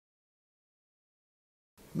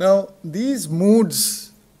Now, these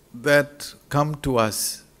moods that come to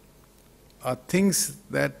us are things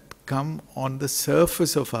that come on the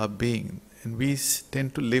surface of our being, and we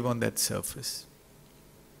tend to live on that surface.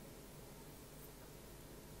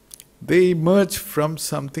 They emerge from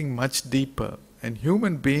something much deeper, and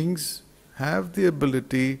human beings have the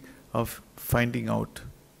ability of finding out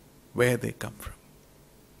where they come from.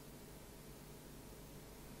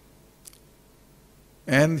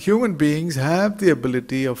 And human beings have the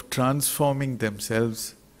ability of transforming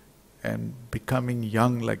themselves and becoming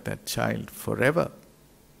young like that child forever.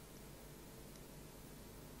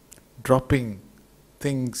 Dropping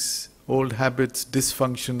things, old habits,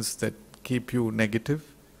 dysfunctions that keep you negative.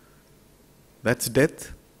 That's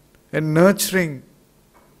death. And nurturing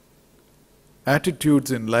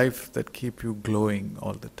attitudes in life that keep you glowing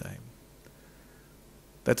all the time.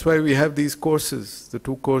 That's why we have these courses, the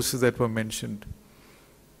 2 courses that were mentioned.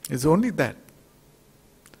 It's only that.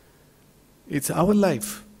 It's our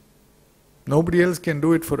life. Nobody else can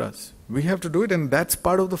do it for us. We have to do it, and that's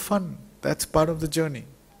part of the fun. That's part of the journey.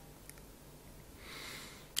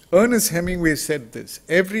 Ernest Hemingway said this: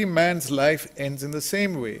 every man's life ends in the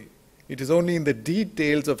same way. It is only in the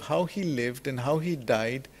details of how he lived and how he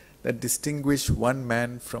died that distinguish one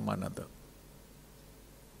man from another.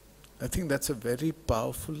 I think that's a very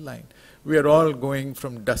powerful line. We are all going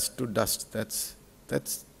from dust to dust. That's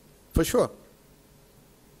for sure.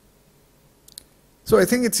 So I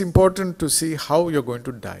think it's important to see how you're going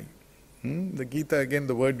to die. The Gita, again,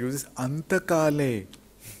 the word uses antakale.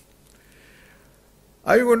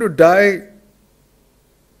 Are you going to die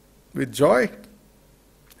with joy?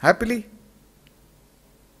 Happily?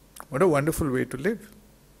 What a wonderful way to live.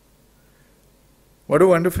 What a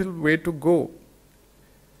wonderful way to go.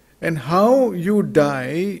 And how you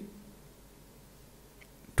die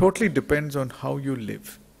totally depends on how you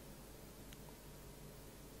live.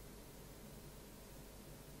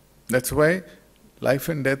 That's why life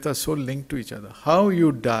and death are so linked to each other. How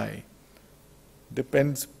you die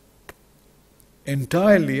depends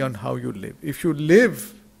entirely on how you live. If you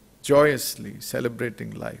live joyously,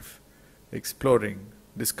 celebrating life, exploring,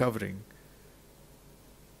 discovering,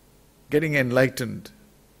 getting enlightened,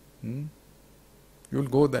 you'll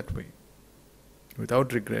go that way,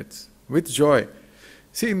 without regrets, with joy.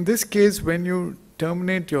 See, in this case, when you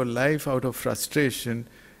terminate your life out of frustration,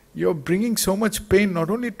 you're bringing so much pain not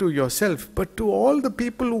only to yourself, but to all the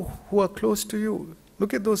people who are close to you.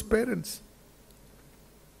 Look at those parents.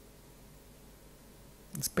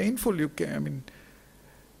 It's painful, and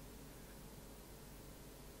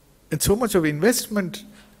so much of investment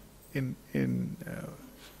in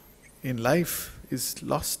life is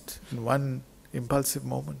lost in one impulsive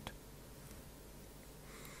moment.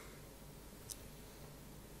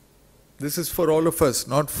 This is for all of us,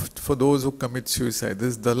 not for those who commit suicide. This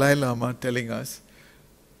is Dalai Lama telling us.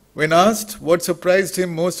 When asked what surprised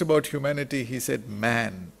him most about humanity, he said,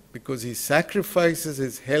 man, because he sacrifices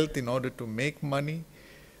his health in order to make money,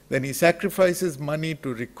 then he sacrifices money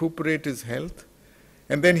to recuperate his health,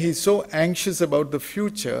 and then he's so anxious about the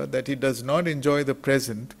future that he does not enjoy the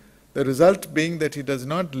present, the result being that he does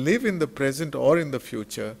not live in the present or in the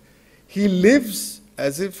future. He lives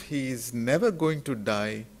as if he is never going to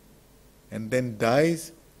die, and then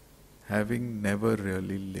dies having never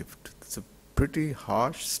really lived. It's a pretty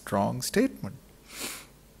harsh, strong statement.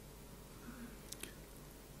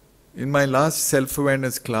 In my last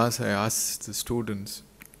self-awareness class, I asked the students,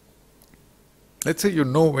 let's say you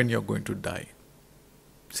know when you're going to die,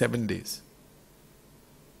 7 days.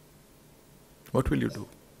 What will you do?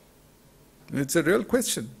 It's a real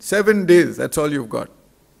question. 7 days, that's all you've got.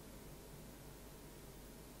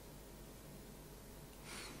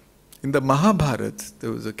 In the Mahabharata, there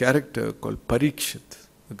was a character called Parikshit,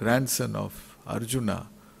 the grandson of Arjuna,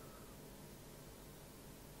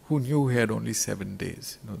 who knew he had only 7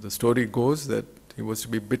 days. The story goes that he was to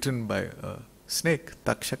be bitten by a snake,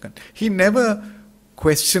 Takshakan. He never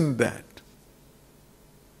questioned that.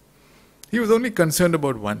 He was only concerned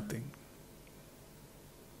about one thing.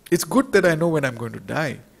 It's good that I know when I'm going to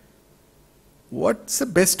die. What's the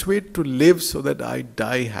best way to live so that I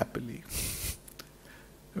die happily?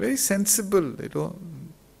 Very sensible,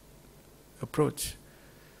 approach.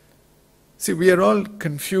 See, we are all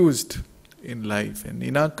confused in life, and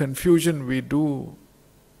in our confusion we do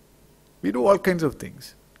all kinds of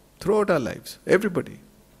things throughout our lives, everybody.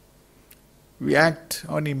 We act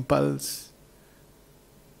on impulse,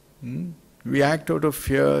 we act out of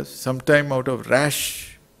fear, sometimes out of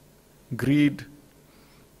rash greed,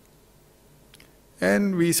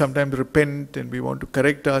 and we sometimes repent and we want to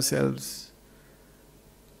correct ourselves.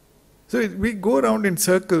 So we go around in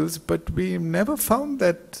circles, but we never found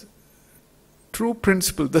that true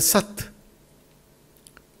principle, the Sat,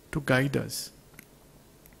 to guide us.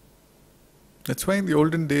 That's why in the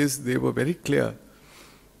olden days they were very clear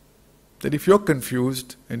that if you're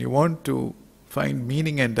confused and you want to find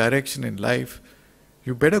meaning and direction in life,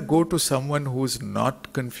 you better go to someone who's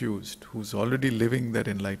not confused, who's already living that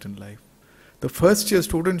enlightened life. The first year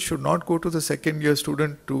student should not go to the second year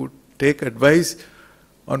student to take advice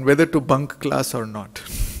on whether to bunk class or not.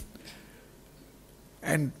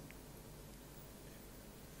 And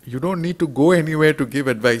you don't need to go anywhere to give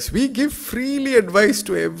advice. We give freely advice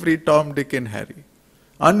to every Tom, Dick and Harry.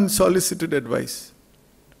 Unsolicited advice.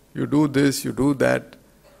 You do this, you do that.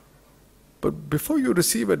 But before you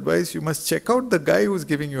receive advice, you must check out the guy who's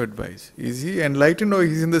giving you advice. Is he enlightened or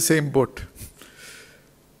he's in the same boat?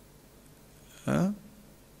 Huh?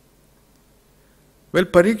 Well,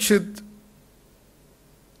 Parikshit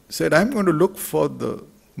said, I'm going to look for the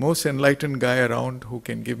most enlightened guy around who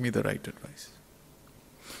can give me the right advice.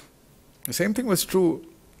 The same thing was true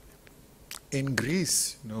in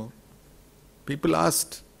Greece. People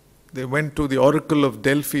asked, they went to the oracle of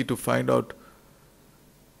Delphi to find out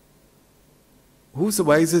who's the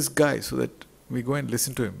wisest guy so that we go and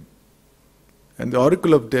listen to him. And the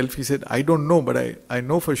oracle of Delphi said, I don't know, but I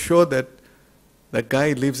know for sure that that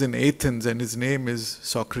guy lives in Athens and his name is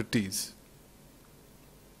Socrates.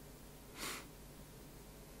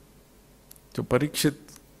 So Parikshit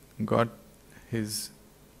got his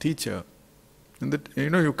teacher. And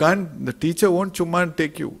the teacher won't chumma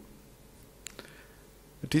take you.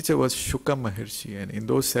 The teacher was Shuka Maharshi, and in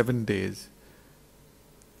those 7 days,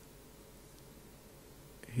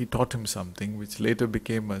 he taught him something which later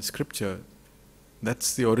became a scripture.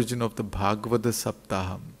 That's the origin of the Bhagavata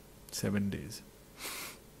Saptaham, 7 days.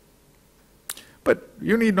 But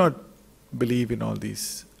you need not believe in all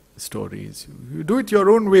these stories. You do it your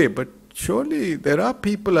own way, but surely there are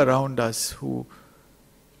people around us who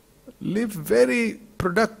live very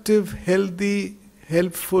productive, healthy,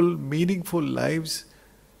 helpful, meaningful lives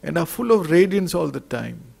and are full of radiance all the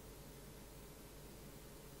time.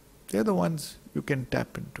 They're the ones you can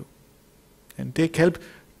tap into and take help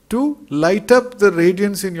to light up the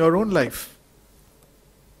radiance in your own life.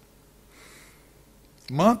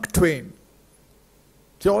 Mark Twain.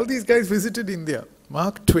 So all these guys visited India.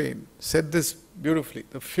 Mark Twain said this beautifully.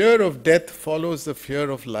 The fear of death follows the fear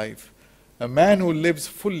of life. A man who lives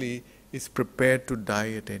fully is prepared to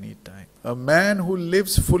die at any time. A man who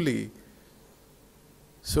lives fully.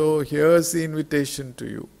 So here's the invitation to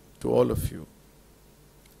you, to all of you.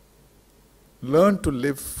 Learn to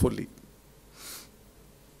live fully.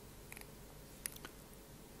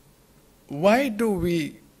 Why do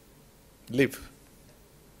we live?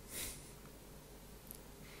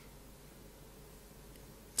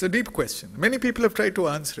 It's a deep question. Many people have tried to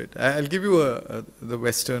answer it. I'll give you the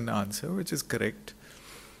Western answer, which is correct.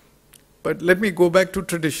 But let me go back to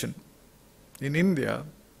tradition. In India,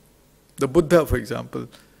 the Buddha, for example,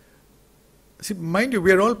 see, mind you,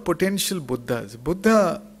 we are all potential Buddhas.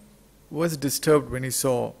 Buddha was disturbed when he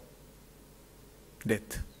saw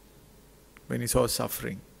death, when he saw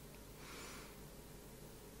suffering.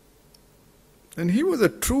 And he was a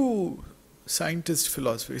true scientist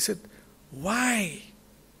philosopher. He said, why?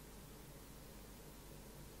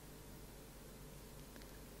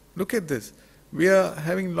 Look at this. We are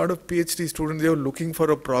having a lot of PhD students, they are looking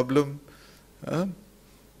for a problem. And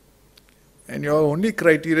your only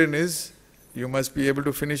criterion is, you must be able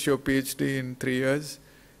to finish your PhD in 3 years,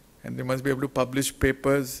 and you must be able to publish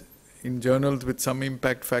papers in journals with some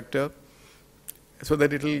impact factor, so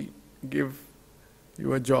that it will give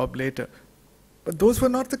you a job later. But those were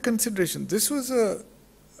not the considerations. This was a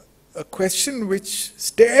question which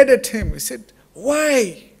stared at him. He said,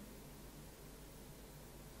 why?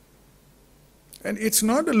 And it's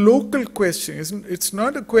not a local question. It's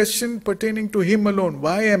not a question pertaining to him alone.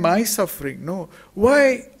 Why am I suffering? No.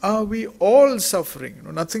 Why are we all suffering?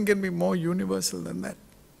 Nothing can be more universal than that.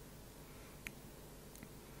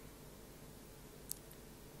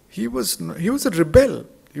 He was a rebel.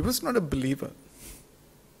 He was not a believer.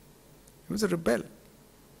 He was a rebel.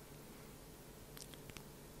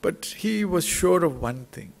 But he was sure of one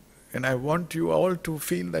thing. And I want you all to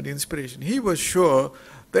feel that inspiration. He was sure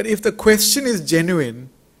that if the question is genuine,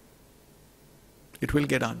 it will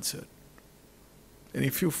get answered. And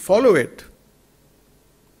if you follow it,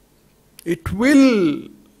 it will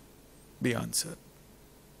be answered.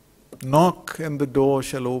 Knock and the door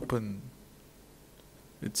shall open.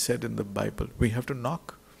 It's said in the Bible. We have to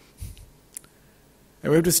knock.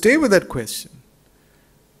 And we have to stay with that question.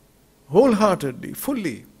 Wholeheartedly,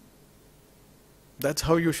 fully. That's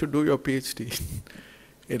how you should do your PhD.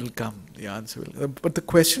 It'll come, the answer will. But the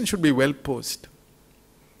question should be well posed.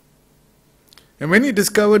 And when he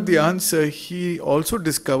discovered the answer, he also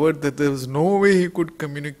discovered that there was no way he could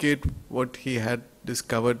communicate what he had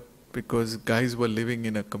discovered, because guys were living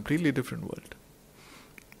in a completely different world.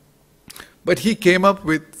 But he came up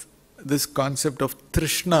with this concept of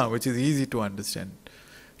Trishna, which is easy to understand.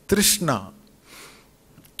 Trishna.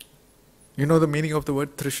 You know the meaning of the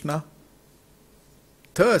word Trishna?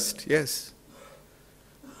 Thirst, yes.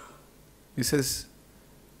 He says,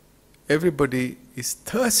 everybody is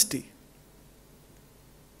thirsty.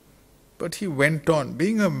 But he went on,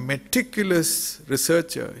 being a meticulous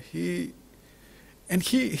researcher, his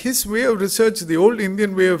way of research, the old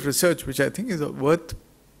Indian way of research, which I think is worth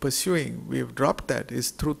pursuing, we have dropped that,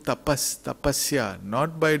 is through tapasya,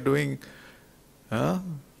 not by doing,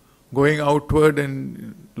 going outward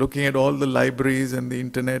and looking at all the libraries and the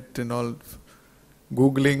internet and all,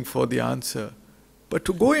 Googling for the answer, but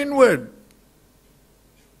to go inward.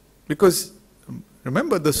 Because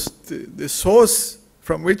remember, the source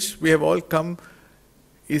from which we have all come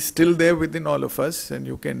is still there within all of us, and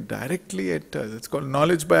you can directly enter. It's called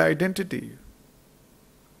knowledge by identity.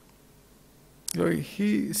 So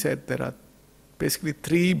he said there are basically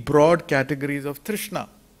three broad categories of Trishna.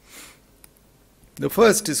 The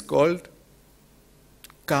first is called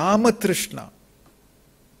Kama Trishna,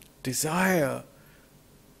 desire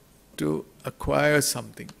to acquire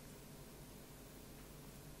something.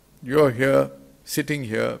 You're here, sitting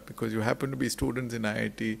here, because you happen to be students in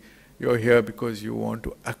IIT. You're here because you want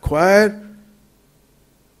to acquire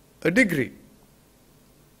a degree.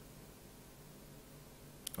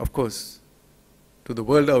 Of course, to the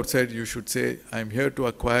world outside you should say, I'm here to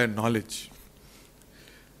acquire knowledge.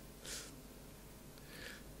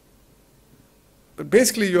 But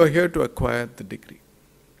basically you're here to acquire the degree.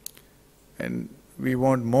 And we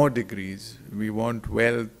want more degrees, we want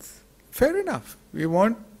wealth. Fair enough. We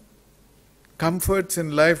want comforts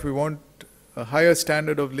in life, we want a higher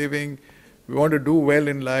standard of living, we want to do well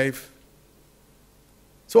in life.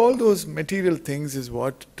 So all those material things is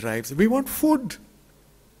what drives. We want food.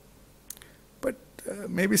 But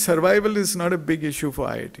maybe survival is not a big issue for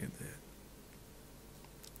IIT.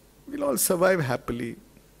 We'll all survive happily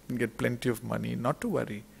and get plenty of money, not to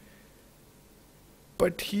worry.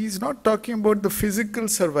 But he's not talking about the physical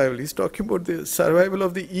survival, he's talking about the survival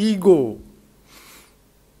of the ego.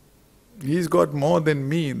 He's got more than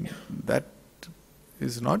me, that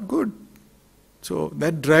is not good. So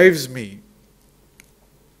that drives me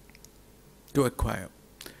to acquire.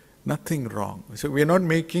 Nothing wrong. So we are not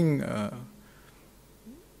making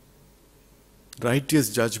righteous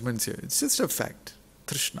judgments here. It's just a fact.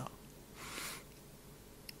 Trishna.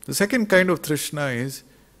 The second kind of Trishna is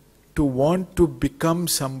to want to become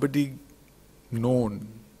somebody known,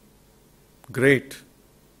 great.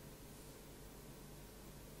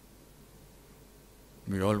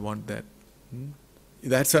 We all want that.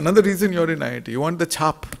 That's another reason you're in IIT. You want the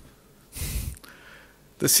chap,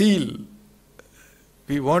 the seal.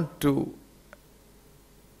 We want to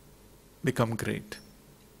become great.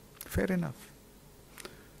 Fair enough.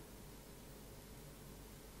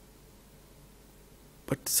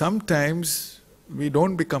 But sometimes we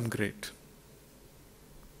don't become great.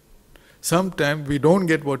 Sometimes we don't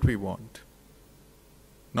get what we want.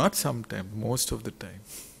 Not sometimes, most of the time.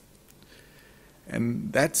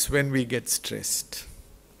 And that's when we get stressed.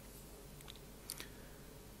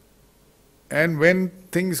 And when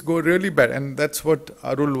things go really bad, and that's what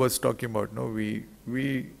Arul was talking about. No,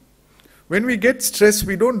 when we get stressed,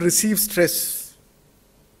 we don't receive stress.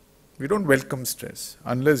 We don't welcome stress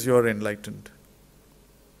unless you're enlightened.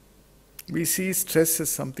 We see stress as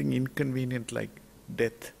something inconvenient like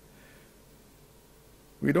death.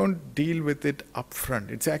 We don't deal with it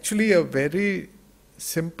upfront. It's actually a very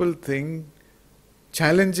simple thing,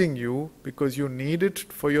 challenging you because you need it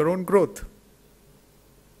for your own growth.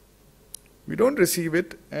 We don't receive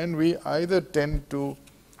it, and we either tend to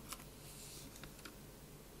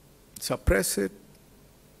suppress it,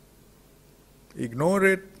 ignore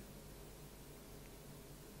it,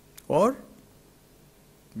 or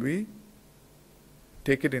we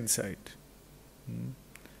take it inside.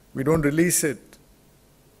 We don't release it.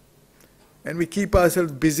 And we keep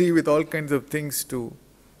ourselves busy with all kinds of things to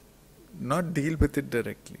not deal with it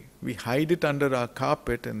directly. We hide it under our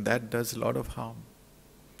carpet, and that does a lot of harm.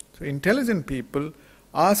 So intelligent people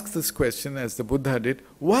ask this question, as the Buddha did,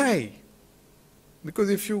 why? Because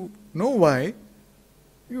if you know why,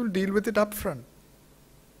 you will deal with it upfront.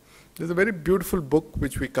 There's a very beautiful book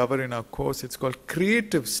which we cover in our course. It's called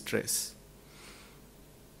Creative Stress.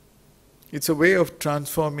 It's a way of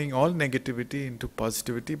transforming all negativity into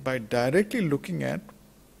positivity by directly looking at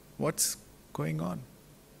what's going on.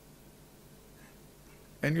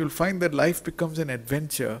 And you'll find that life becomes an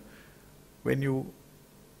adventure when you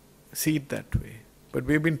see it that way. But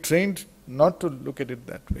we've been trained not to look at it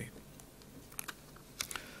that way.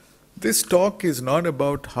 This talk is not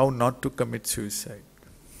about how not to commit suicide.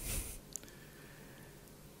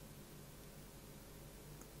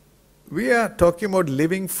 We are talking about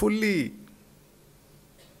living fully.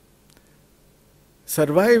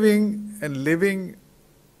 Surviving and living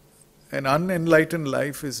an unenlightened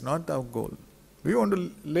life is not our goal. We want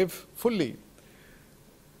to live fully.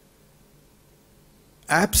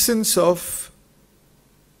 Absence of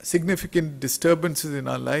significant disturbances in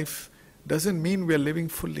our life doesn't mean we are living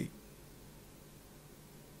fully.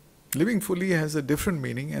 Living fully has a different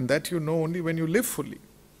meaning, and that you know only when you live fully.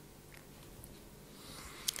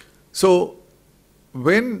 So,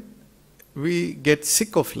 when we get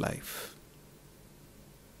sick of life,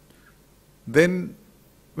 then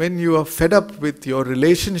when you are fed up with your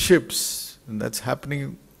relationships, and that's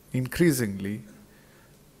happening increasingly,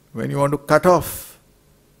 when you want to cut off,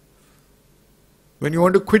 when you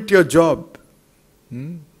want to quit your job.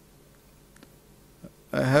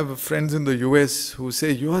 I have friends in the US who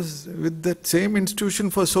say, you are with that same institution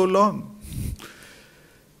for so long.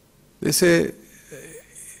 They say,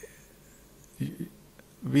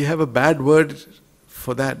 we have a bad word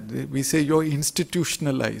for that. We say you're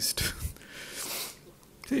institutionalized.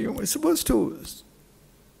 See, you're supposed to.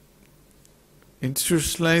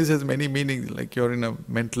 Institutionalize has many meanings, like you're in a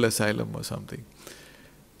mental asylum or something.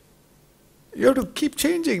 You have to keep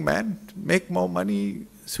changing, man. Make more money,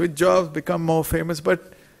 switch jobs, become more famous.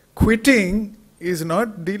 But quitting is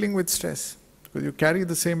not dealing with stress, because you carry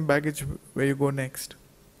the same baggage where you go next.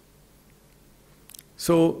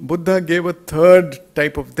 So Buddha gave a third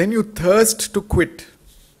type of, then you thirst to quit.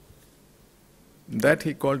 That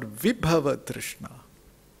he called Vibhava Trishna.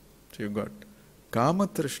 So you got Kama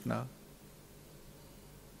Trishna,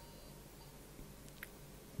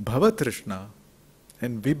 Bhava Trishna,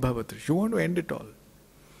 and Vibhava Trishna. You want to end it all.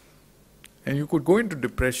 And you could go into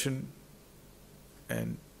depression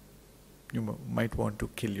and you might want to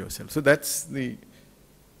kill yourself. So that's the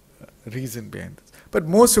reason behind this. But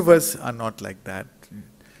most of us are not like that.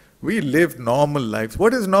 We live normal lives.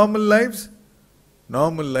 What is normal lives?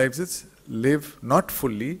 Normal lives is live not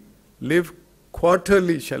fully, live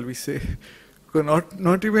quarterly, shall we say.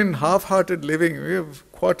 Not even half-hearted living, we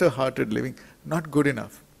have quarter-hearted living. Not good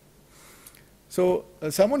enough. So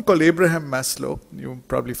someone called Abraham Maslow, you're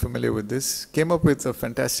probably familiar with this, came up with a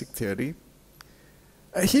fantastic theory.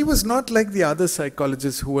 He was not like the other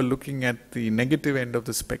psychologists who were looking at the negative end of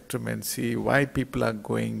the spectrum and see why people are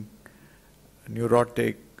going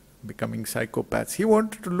neurotic, becoming psychopaths. He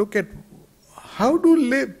wanted to look at how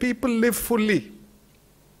do people live fully.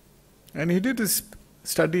 And he did his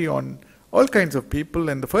study on all kinds of people,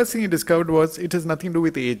 and the first thing he discovered was it has nothing to do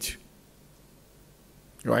with age.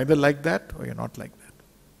 You're either like that or you're not like that.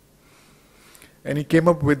 And he came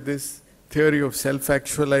up with this theory of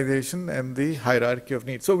self-actualization and the hierarchy of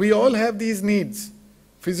needs. So we all have these needs.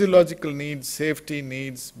 Physiological needs, safety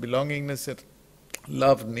needs, belongingness,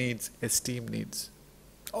 love needs, esteem needs.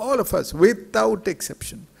 All of us, without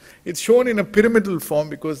exception. It's shown in a pyramidal form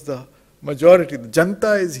because the majority, the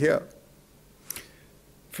janta is here.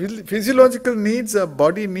 Physiological needs are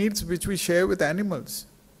body needs which we share with animals.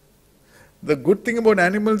 The good thing about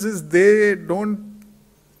animals is they don't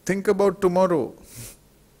think about tomorrow.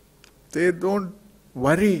 They don't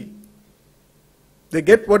worry. They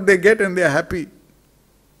get what they get and they are happy.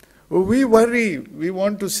 We worry. We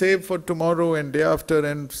want to save for tomorrow and day after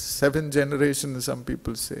and 7 generations, some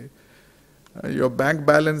people say. Your bank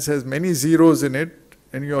balance has many zeros in it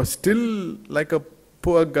and you're still like a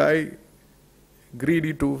poor guy,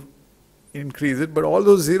 greedy to increase it, but all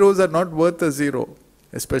those zeros are not worth a zero,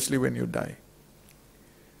 especially when you die.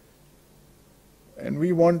 And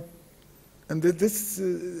we want, and this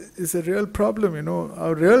is a real problem, you know.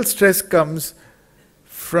 Our real stress comes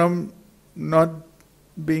from not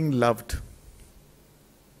being loved.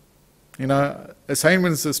 In our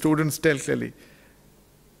assignments, the students tell clearly,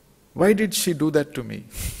 why did she do that to me?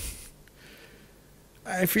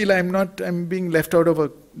 I feel I'm being left out of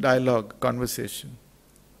a dialogue, conversation.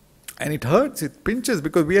 And it hurts, it pinches,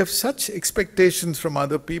 because we have such expectations from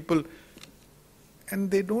other people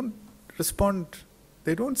and they don't respond,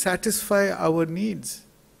 they don't satisfy our needs.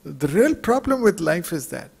 The real problem with life is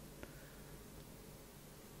that.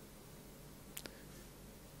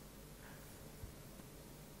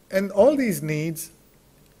 And all these needs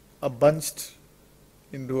are bunched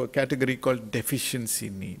into a category called deficiency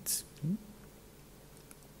needs.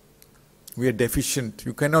 We are deficient.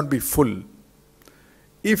 You cannot be full.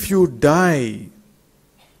 If you die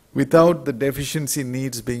without the deficiency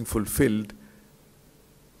needs being fulfilled,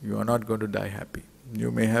 you are not going to die happy.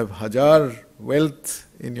 You may have hajar wealth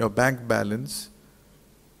in your bank balance,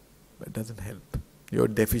 but it doesn't help. You are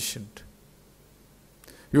deficient.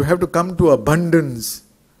 You have to come to abundance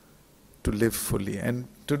to live fully. And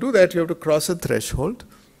to do that, you have to cross a threshold.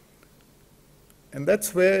 And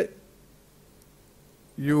that's where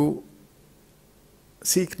you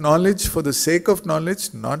seek knowledge for the sake of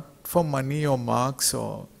knowledge, not for money or marks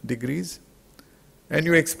or degrees. And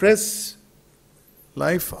you express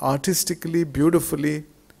life artistically, beautifully,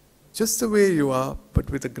 just the way you are, but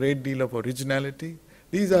with a great deal of originality.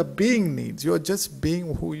 These are being needs. You are just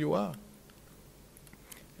being who you are.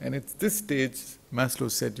 And at this stage, Maslow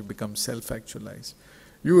said, you become self-actualized.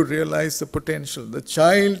 You realize the potential. The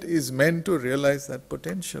child is meant to realize that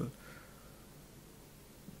potential.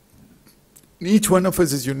 Each one of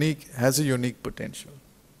us is unique, has a unique potential.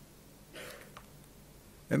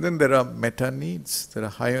 And then there are meta needs. There are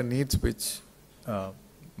higher needs which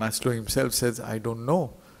Maslow himself says, I don't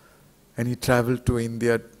know. And he traveled to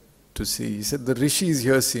India to see. He said, the rishis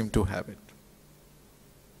here seem to have it.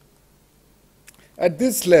 At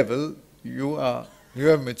this level, you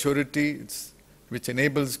have maturity, which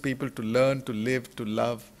enables people to learn, to live, to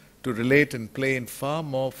love, to relate and play in far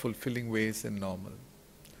more fulfilling ways than normal.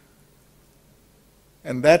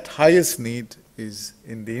 And that highest need is,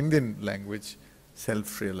 in the Indian language,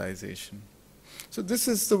 self-realization. So this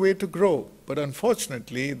is the way to grow. But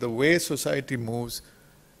unfortunately, the way society moves,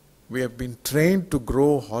 we have been trained to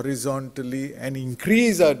grow horizontally and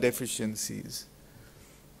increase our deficiencies.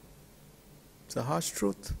 It's a harsh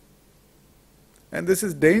truth. And this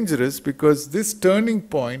is dangerous because this turning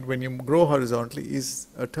point, when you grow horizontally, is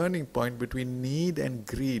a turning point between need and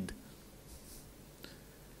greed.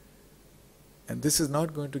 And this is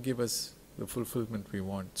not going to give us the fulfillment we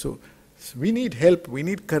want. So we need help, we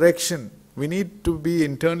need correction, we need to be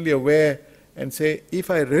internally aware and say, if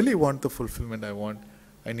I really want the fulfillment I want,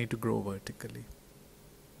 I need to grow vertically.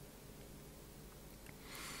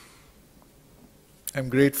 I'm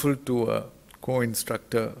grateful to a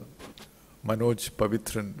co-instructor, Manoj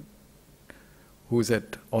Pavitran, who's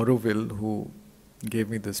at Auroville, who gave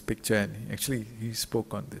me this picture, and he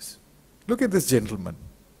spoke on this. Look at this gentleman.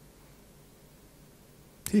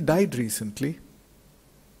 He died recently.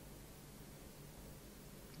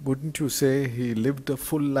 Wouldn't you say he lived a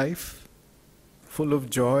full life, full of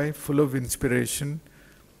joy, full of inspiration?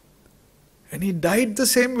 And he died the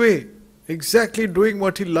same way, exactly doing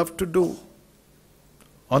what he loved to do,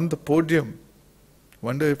 on the podium.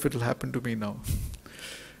 Wonder if it will happen to me now.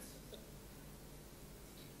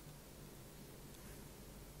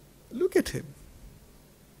 Look at him.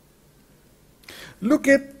 Look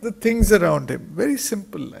at the things around him. Very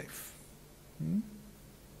simple life.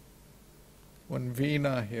 One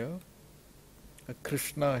Veena here, a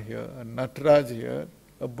Krishna here, a Nataraj here,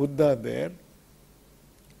 a Buddha there,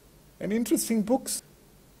 and interesting books.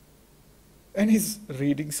 And he's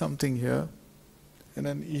reading something here, and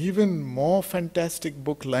an even more fantastic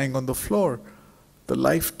book lying on the floor, The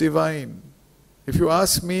Life Divine. If you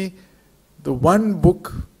ask me, the one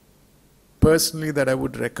book personally that I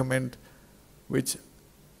would recommend which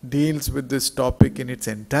deals with this topic in its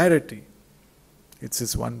entirety, it's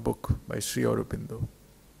this one book by Sri Aurobindo.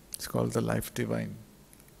 It's called The Life Divine.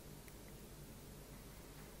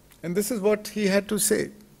 And this is what he had to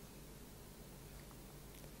say.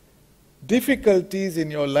 Difficulties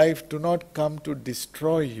in your life do not come to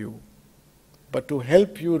destroy you, but to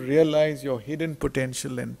help you realize your hidden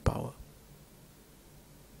potential and power.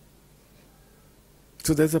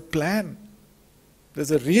 So there's a plan.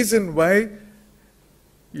 There's a reason why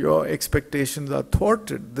your expectations are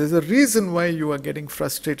thwarted. There's a reason why you are getting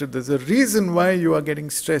frustrated. There's a reason why you are getting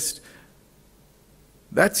stressed.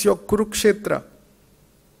 That's your Kurukshetra.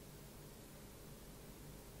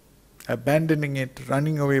 Abandoning it,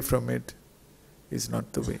 running away from it, is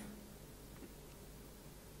not the way.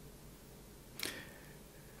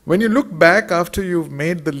 When you look back after you've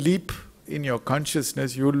made the leap in your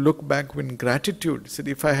consciousness, you will look back with gratitude. Said,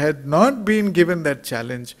 if I had not been given that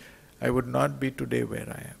challenge, I would not be today where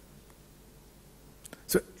I am.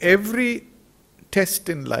 So every test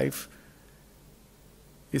in life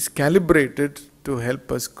is calibrated to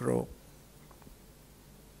help us grow.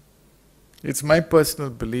 It's my personal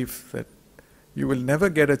belief that you will never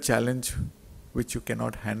get a challenge which you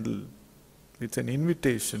cannot handle. It's an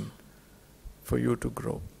invitation for you to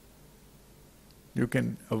grow. You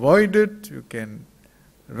can avoid it, you can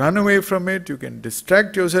run away from it, you can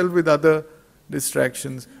distract yourself with other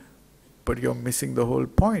distractions, but you're missing the whole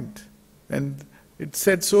point. And it's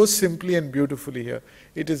said so simply and beautifully here.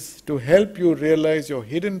 It is to help you realize your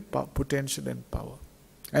hidden potential and power.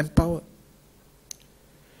 And power.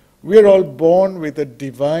 We are all born with a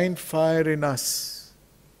divine fire in us.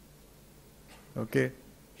 Okay?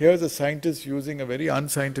 Here's a scientist using a very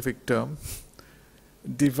unscientific term.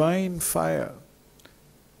 Divine fire.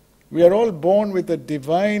 We are all born with a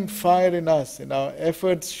divine fire in us, and our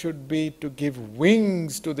efforts should be to give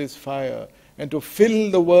wings to this fire and to fill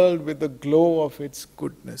the world with the glow of its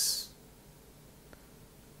goodness.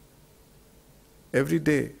 Every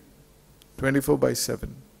day,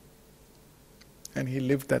 24/7. And he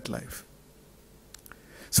lived that life.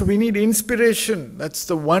 So we need inspiration. That's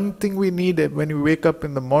the one thing we need when we wake up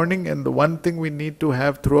in the morning, and the one thing we need to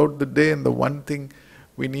have throughout the day, and the one thing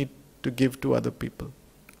we need to give to other people.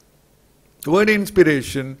 The word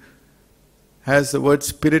inspiration has the word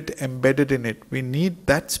spirit embedded in it. We need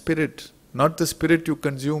that spirit, not the spirit you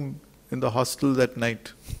consume in the hostels at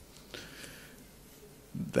night.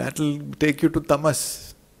 That'll take you to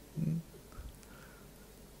tamas.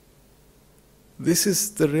 This is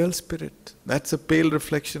the real spirit. That's a pale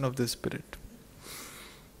reflection of the spirit.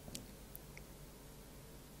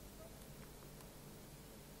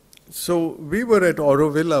 So we were at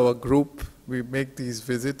Auroville, our group. We make these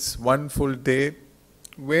visits, one full day,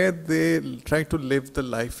 where they try to live the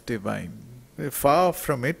life divine. They're far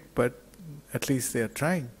from it, but at least they are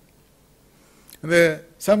trying. And there are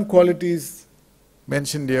some qualities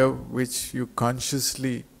mentioned here which you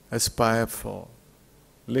consciously aspire for.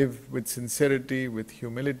 Live with sincerity, with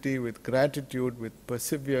humility, with gratitude, with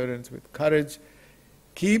perseverance, with courage.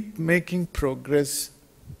 Keep making progress.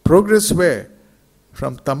 Progress where?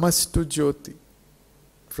 From tamas to jyoti,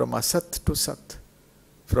 from asat to sat,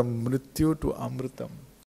 from mrityu to amritam.